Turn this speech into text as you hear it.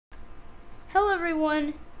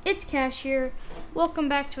everyone, it's Cash here. Welcome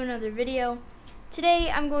back to another video. Today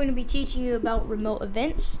I'm going to be teaching you about remote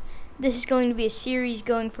events. This is going to be a series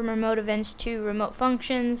going from remote events to remote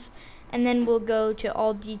functions, and then we'll go to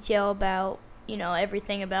all detail about,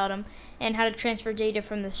 everything about them and how to transfer data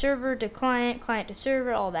from the server to client, client to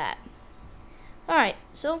server, all that. Alright,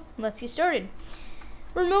 so let's get started.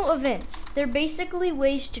 Remote events, they're basically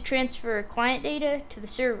ways to transfer client data to the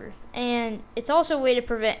server, and it's also a way to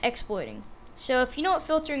prevent exploiting. So if you know what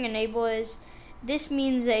filtering enable is, this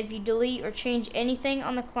means that if you delete or change anything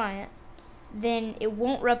on the client, then it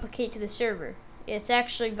won't replicate to the server. It's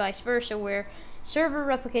actually vice versa, where server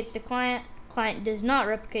replicates to client, client does not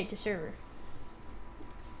replicate to server.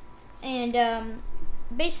 And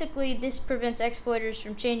basically this prevents exploiters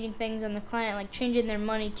from changing things on the client, like changing their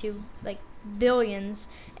money to like billions,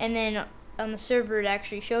 and then on the server it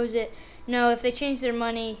actually shows it. No, if they change their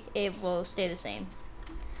money, it will stay the same.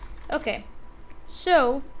 Okay,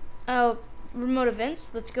 so remote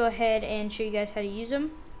events, let's go ahead and show you guys how to use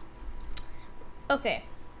them. Okay,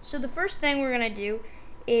 so the first thing we're going to do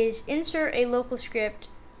is insert a local script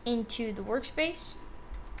into the workspace,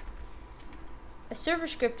 a server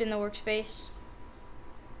script in the workspace,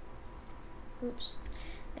 oops,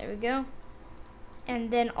 there we go,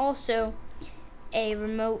 and then also a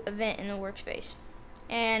remote event in the workspace.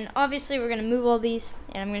 And obviously we're going to move all these,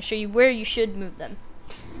 and I'm going to show you where you should move them.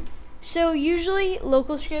 So usually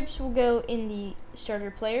local scripts will go in the starter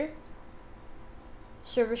player.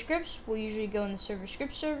 Server scripts will usually go in the server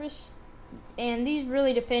script service, and these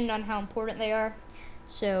really depend on how important they are.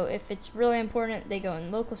 So if it's really important, they go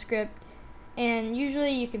in local script, and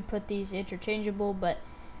usually you can put these interchangeable, but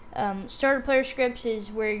starter player scripts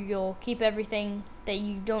is where you'll keep everything that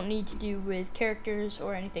you don't need to do with characters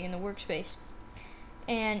or anything in the workspace.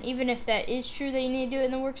 And even if that is true that you need to do it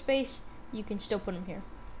in the workspace, you can still put them here.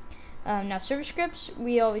 Now server scripts,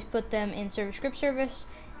 we always put them in server script service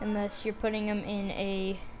unless you're putting them in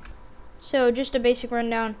a... So just a basic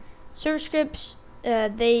rundown, server scripts,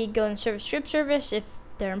 they go in server script service if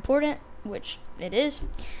they're important, which it is.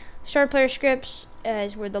 Starter player scripts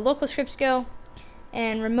is where the local scripts go,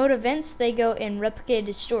 and remote events, they go in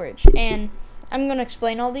replicated storage. And I'm going to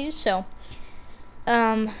explain all these, so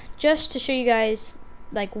just to show you guys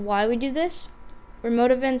like why we do this.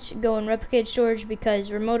 Remote events go in replicated storage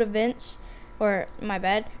because remote events are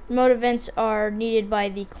needed by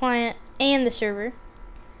the client and the server.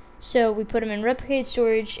 So we put them in replicated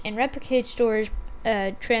storage, and replicated storage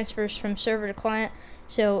transfers from server to client.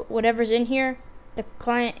 So whatever's in here, the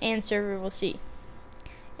client and server will see.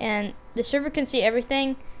 And the server can see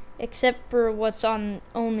everything except for what's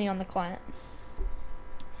only on the client.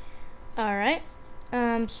 Alright,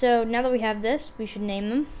 so now that we have this, we should name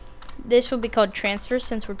them. This will be called transfer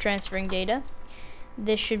since we're transferring data.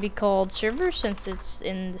 This should be called server since it's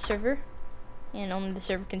in the server and only the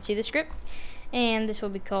server can see the script. And this will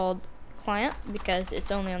be called client because it's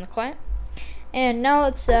only on the client. And now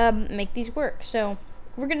let's make these work. So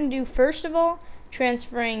we're going to do, first of all,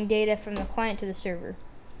 transferring data from the client to the server.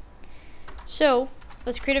 So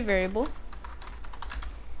let's create a variable,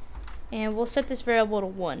 and we'll set this variable to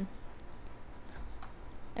 1.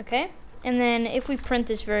 Okay, and then if we print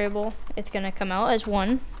this variable, it's going to come out as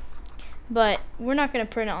 1, but we're not going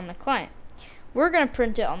to print it on the client. We're going to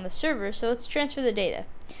print it on the server, so let's transfer the data.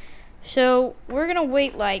 So we're going to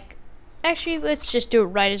wait actually let's just do it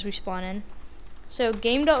right as we spawn in. So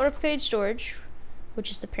game.replicated storage,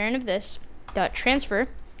 which is the parent of this, .transfer,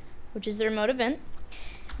 which is the remote event.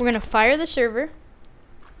 We're going to fire the server,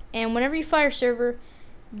 and whenever you fire server,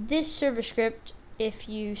 this server script, if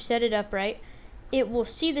you set it up right, it will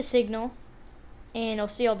see the signal and it'll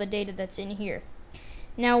see all the data that's in here.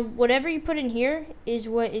 Now whatever you put in here is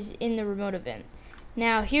what is in the remote event.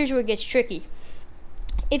 Now here's where it gets tricky.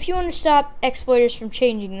 If you want to stop exploiters from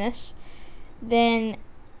changing this, then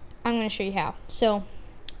I'm going to show you how. So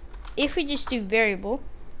if we just do variable,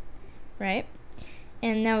 right,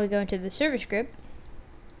 and now we go into the server script,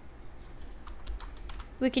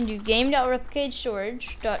 we can do game.replicated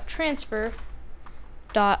storage.transfer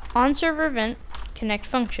 .onServerEvent connect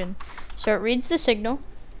function. So it reads the signal,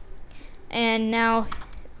 and now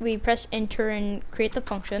we press enter and create the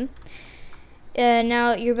function.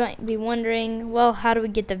 Now you might be wondering, well, how do we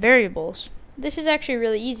get the variables? This is actually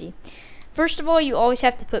really easy. First of all, you always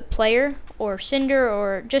have to put player or sender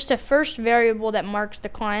or just a first variable that marks the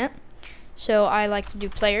client. So I like to do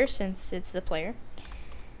player since it's the player.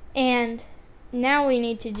 And now we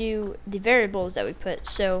need to do the variables that we put.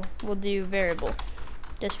 So we'll do variable,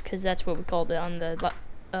 just because that's what we called it on the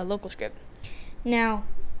local script. Now,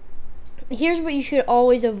 here's what you should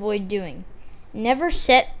always avoid doing. never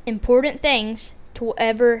set important things to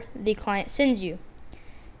whatever the client sends you.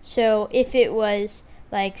 So if it was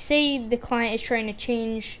like, say the client is trying to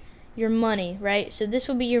change your money, right? So this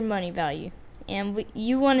will be your money value, and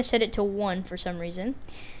you want to set it to 1 for some reason,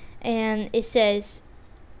 and it says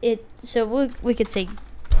it. So we could say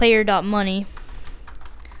player.money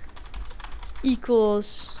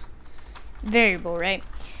equals variable, right?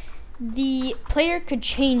 The player could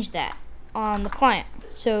change that on the client.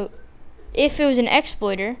 So if it was an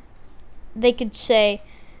exploiter, they could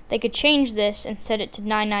change this and set it to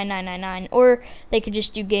 99999, or they could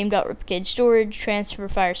just do game.replicated storage transfer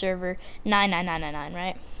fire server 99999,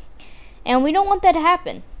 right? And we don't want that to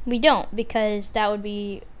happen. We don't, because that would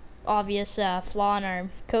be obvious flaw in our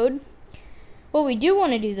code. What we do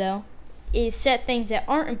want to do though is set things that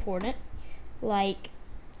aren't important, like,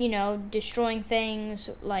 you know, destroying things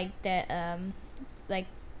like that. Like,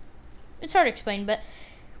 it's hard to explain, but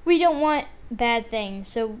we don't want bad things.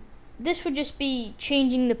 So this would just be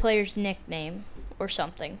changing the player's nickname or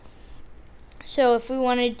something. So if we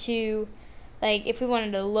wanted to,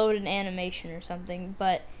 load an animation or something,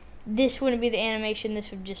 but this wouldn't be the animation,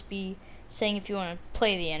 this would just be saying if you want to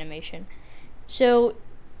play the animation. So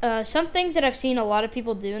some things that I've seen a lot of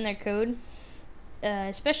people do in their code,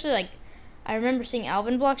 especially like I remember seeing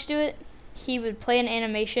Alvin Blocks do it. He would play an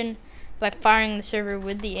animation by firing the server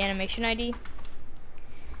with the animation ID.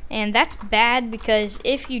 And that's bad, because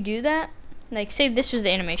if you do that, like say this was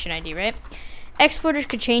the animation ID, right? Exploiters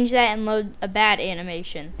could change that and load a bad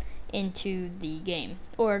animation into the game,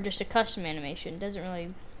 or just a custom animation. Doesn't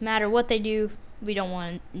really matter what they do, we don't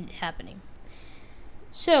want it happening.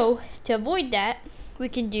 So to avoid that, we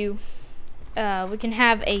can do we can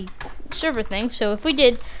have a server thing. So if we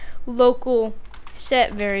did local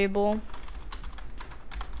set variable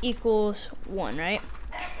equals 1, right?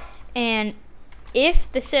 And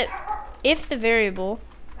if the variable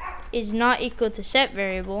is not equal to set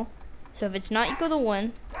variable, so if it's not equal to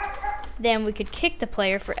 1, then we could kick the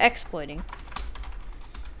player for exploiting.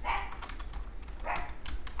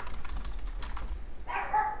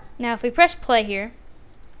 Now if we press play here,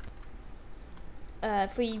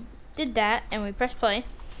 if we did that and we press play,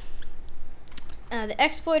 the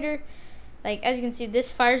exploiter, like as you can see,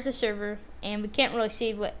 this fires the server and we can't really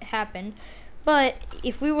see what happened. But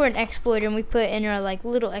if we were an exploiter and we put in our like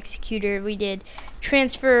little executor, we did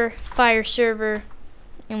transfer fire server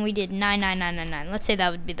and we did 99999. Let's say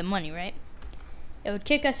that would be the money, right? It would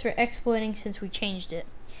kick us for exploiting since we changed it,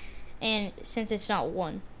 and since it's not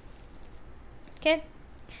 1. Okay.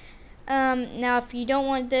 Now if you don't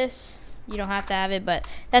want this, you don't have to have it, but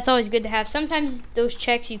that's always good to have. Sometimes those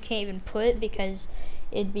checks you can't even put because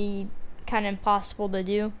it'd be kind of impossible to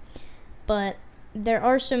do. But there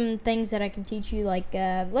are some things that I can teach you, like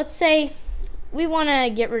let's say we want to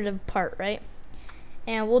get rid of part, right?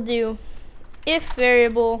 And we'll do if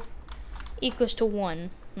variable equals to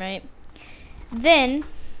 1, right? Then,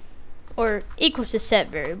 or equals to set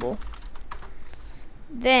variable.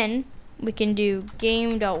 Then we can do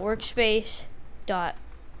game.workspace dot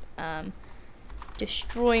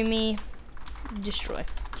destroy me destroy,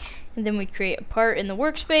 and then we create a part in the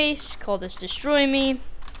workspace, call this destroy me,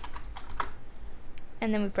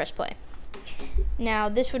 and then we press play. Now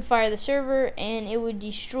this would fire the server and it would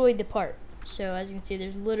destroy the part. So as you can see,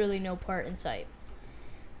 there's literally no part in sight.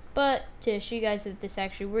 But to show you guys that this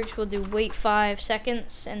actually works, we'll do wait 5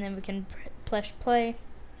 seconds and then we can press play.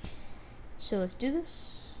 So let's do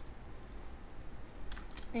this.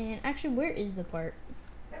 And actually, where is the part?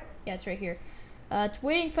 Yeah, it's right here. It's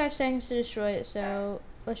waiting 5 seconds to destroy it, so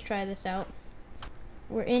let's try this out.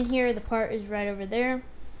 We're in here, the part is right over there,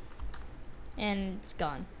 and it's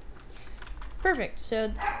gone. Perfect,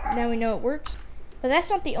 so now we know it works. But that's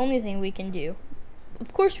not the only thing we can do.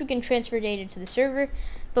 Of course we can transfer data to the server,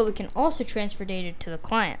 but we can also transfer data to the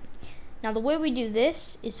client. Now the way we do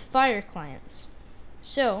this is fire clients.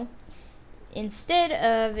 So instead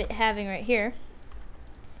of it having right here,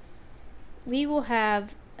 we will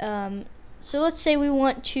have, so let's say we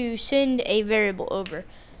want to send a variable over.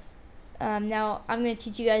 Now I'm going to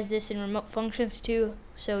teach you guys this in remote functions too,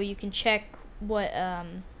 so you can check what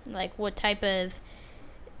like what type of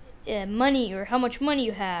money or how much money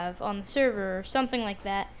you have on the server or something like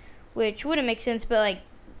that, which wouldn't make sense, but like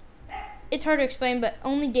it's hard to explain, but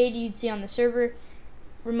only data you'd see on the server,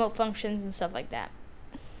 remote functions and stuff like that.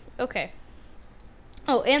 Okay.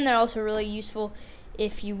 Oh, and they're also really useful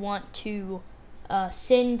if you want to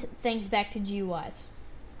send things back to GUIs.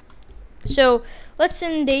 So let's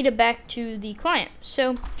send data back to the client.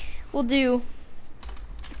 So we'll do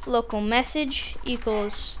local message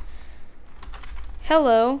equals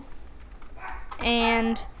hello,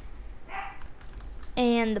 and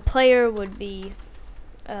and the player would be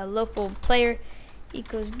local player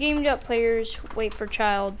equals game.players wait for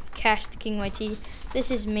child cash the king YT. This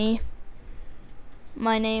is me,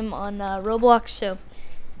 my name on Roblox, so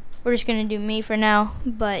we're just gonna do me for now,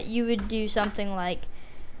 but you would do something like,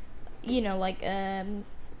 you know, like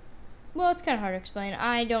well, it's kind of hard to explain.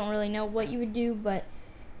 I don't really know what you would do, but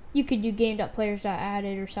you could do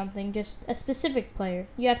game.players.added or something, just a specific player.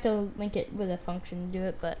 You have to link it with a function to do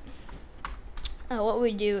it, but what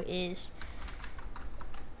we do is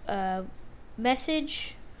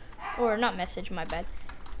message, or not message, my bad,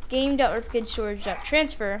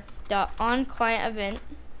 game.replicatestorage.transfer.on client event,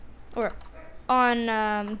 or on,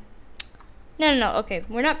 no, okay,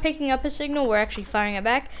 we're not picking up a signal, we're actually firing it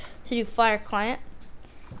back, so do fire client,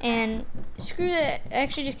 and screw that,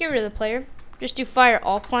 actually just get rid of the player, just do fire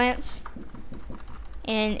all clients,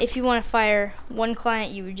 and if you want to fire one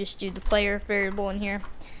client, you would just do the player variable in here,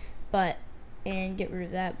 and get rid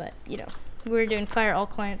of that, but you know, we're doing fire all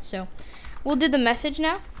clients, so we'll do the message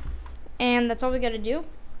now, and that's all we got to do.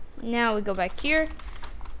 Now we go back here,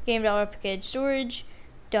 game.replicatedStorage.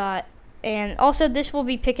 And also this will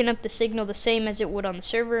be picking up the signal the same as it would on the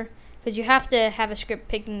server, because you have to have a script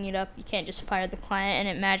picking it up. You can't just fire the client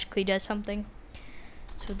and it magically does something.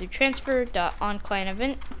 So do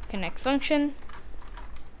transfer.onClientEvent connect function,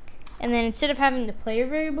 and then instead of having the player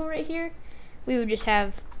variable right here, we would just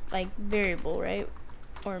have like variable, right,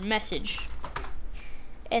 or message,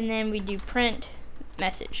 and then we do print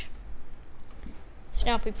message. So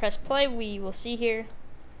now if we press play, we will see here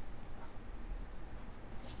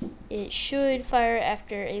it should fire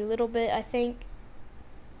after a little bit, I think.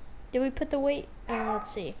 Did we put the wait?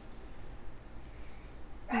 Let's see.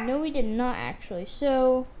 No, we did not actually.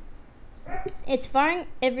 So it's firing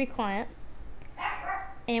every client,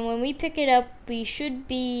 and when we pick it up, we should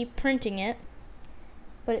be printing it,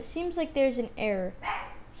 but it seems like there's an error.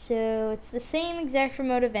 So it's the same exact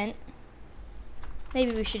remote event.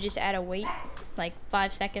 Maybe we should just add a wait, like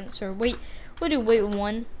 5 seconds, or wait, we'll do wait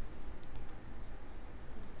 1.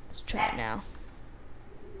 Let's try it now.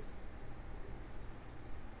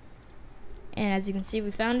 And as you can see,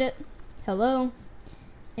 we found it. Hello.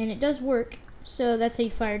 And it does work. So that's how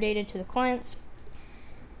you fire data to the clients.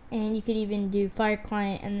 And you could even do fire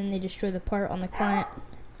client and then they destroy the part on the client.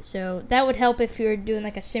 So that would help if you're doing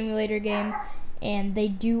like a simulator game and they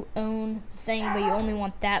do own the thing, but you only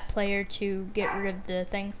want that player to get rid of the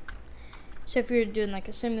thing. So if you're doing like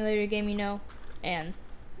a simulator game, you know, and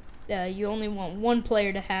you only want one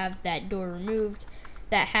player to have that door removed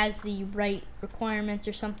that has the right requirements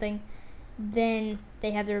or something, then they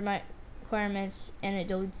have the requirements and it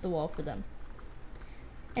deletes the wall for them.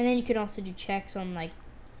 And then you can also do checks on like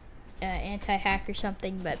anti-hack or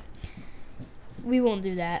something, but we won't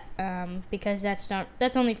do that because that's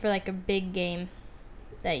only for like a big game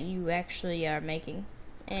that you actually are making,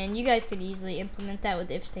 and you guys could easily implement that with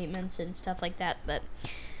if statements and stuff like that. But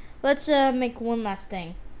let's make one last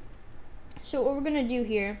thing. So what we're gonna do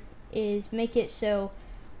here is make it so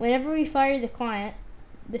whenever we fire the client,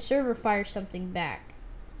 the server fires something back.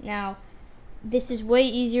 Now this is way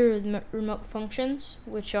easier with remote functions,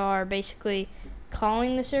 which are basically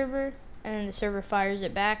calling the server and then the server fires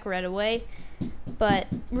it back right away. But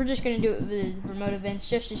we're just going to do it with remote events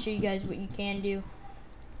just to show you guys what you can do.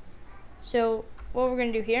 So what we're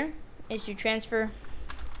going to do here is to transfer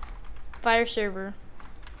fire server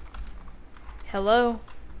hello,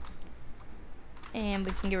 and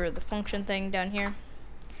we can get rid of the function thing down here,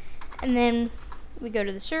 and then we go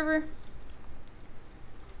to the server,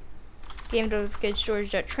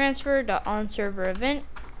 game.replicatedStorage.transfer.onServerEvent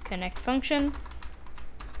connect function,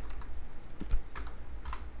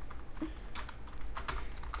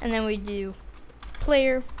 and then we do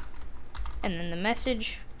player and then the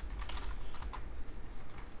message,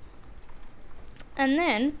 and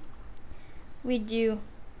then we do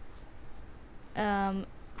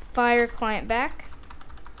fire client back.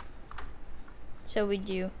 So we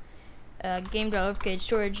do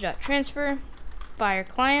game.replicatedStorage.transfer fire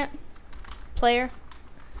client player,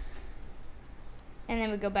 and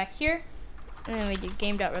then we go back here and then we do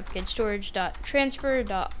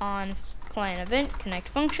game.replicatedStorage.transfer.onClientEvent connect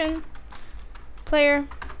function player,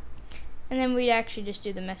 and then we'd actually just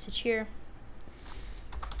do the message here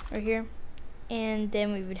or here, and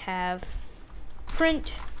then we would have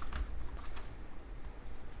print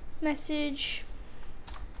message,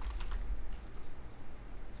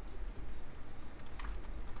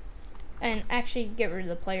 and actually get rid of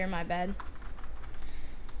the player, my bad.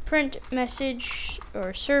 Print message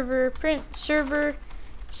or server, print server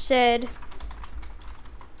said ...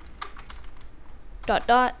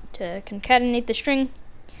 to concatenate the string,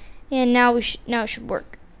 And now it should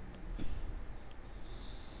work.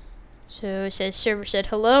 So it says server said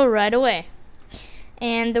hello right away.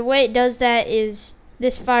 And the way it does that is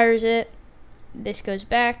this fires it, this goes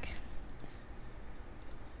back,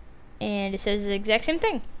 and it says the exact same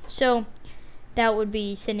thing. So that would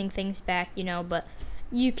be sending things back, you know, but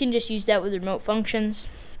you can just use that with remote functions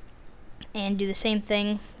and do the same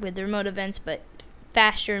thing with the remote events, but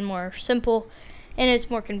faster and more simple, and it's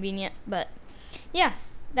more convenient. But yeah,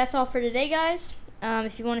 that's all for today, guys.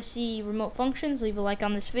 If you want to see remote functions, leave a like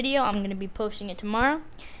on this video. I'm going to be posting it tomorrow,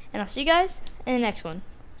 and I'll see you guys in the next one.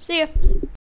 See ya.